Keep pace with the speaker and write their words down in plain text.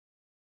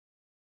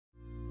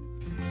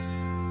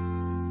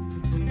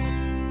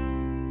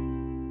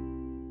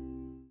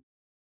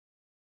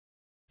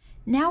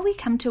Now we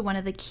come to one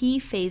of the key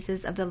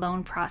phases of the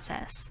loan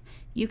process.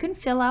 You can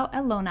fill out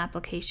a loan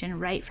application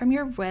right from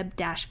your web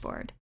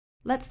dashboard.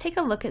 Let's take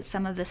a look at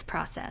some of this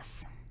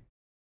process.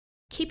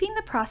 Keeping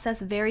the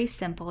process very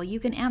simple, you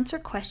can answer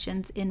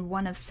questions in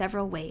one of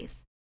several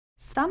ways.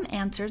 Some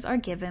answers are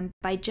given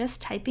by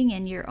just typing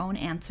in your own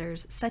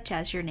answers, such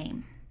as your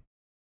name.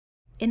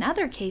 In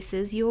other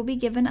cases, you will be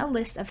given a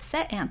list of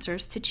set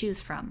answers to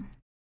choose from.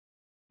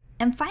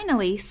 And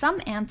finally,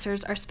 some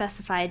answers are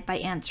specified by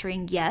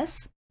answering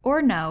yes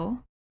or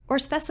no, or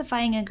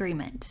specifying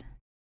agreement.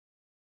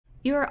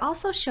 You are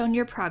also shown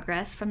your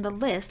progress from the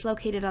list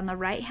located on the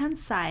right-hand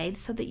side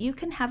so that you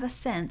can have a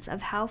sense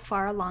of how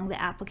far along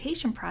the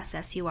application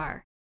process you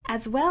are,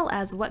 as well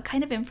as what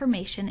kind of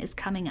information is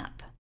coming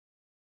up.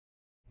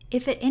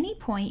 If at any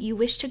point you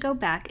wish to go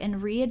back and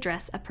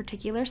readdress a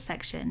particular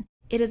section,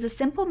 it is a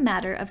simple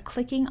matter of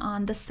clicking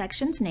on the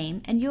section's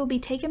name and you will be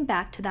taken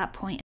back to that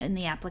point in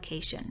the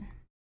application.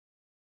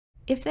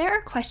 If there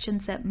are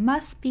questions that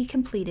must be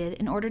completed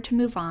in order to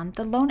move on,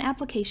 the loan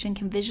application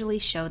can visually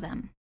show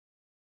them.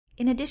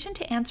 In addition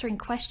to answering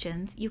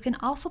questions, you can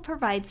also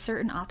provide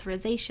certain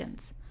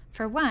authorizations.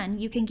 For one,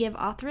 you can give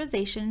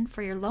authorization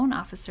for your loan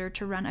officer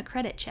to run a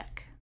credit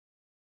check.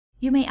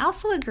 You may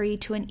also agree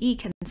to an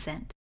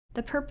e-consent,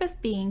 the purpose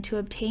being to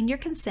obtain your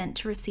consent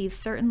to receive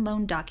certain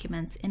loan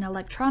documents in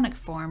electronic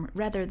form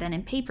rather than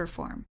in paper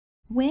form.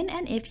 When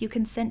and if you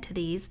consent to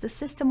these, the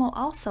system will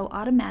also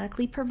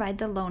automatically provide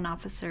the loan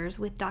officers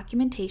with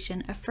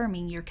documentation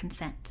affirming your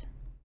consent.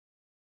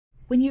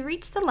 When you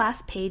reach the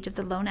last page of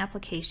the loan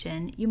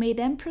application, you may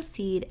then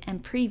proceed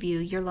and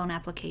preview your loan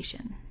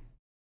application.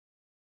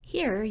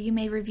 Here, you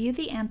may review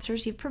the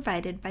answers you've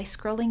provided by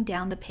scrolling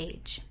down the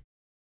page.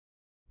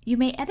 You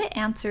may edit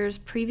answers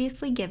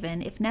previously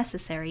given if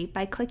necessary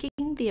by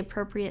clicking the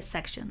appropriate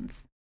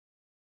sections.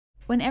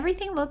 When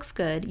everything looks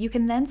good, you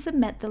can then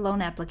submit the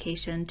loan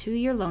application to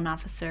your loan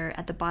officer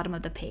at the bottom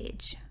of the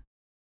page.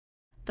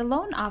 The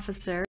loan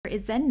officer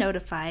is then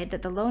notified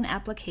that the loan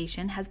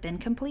application has been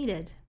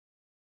completed.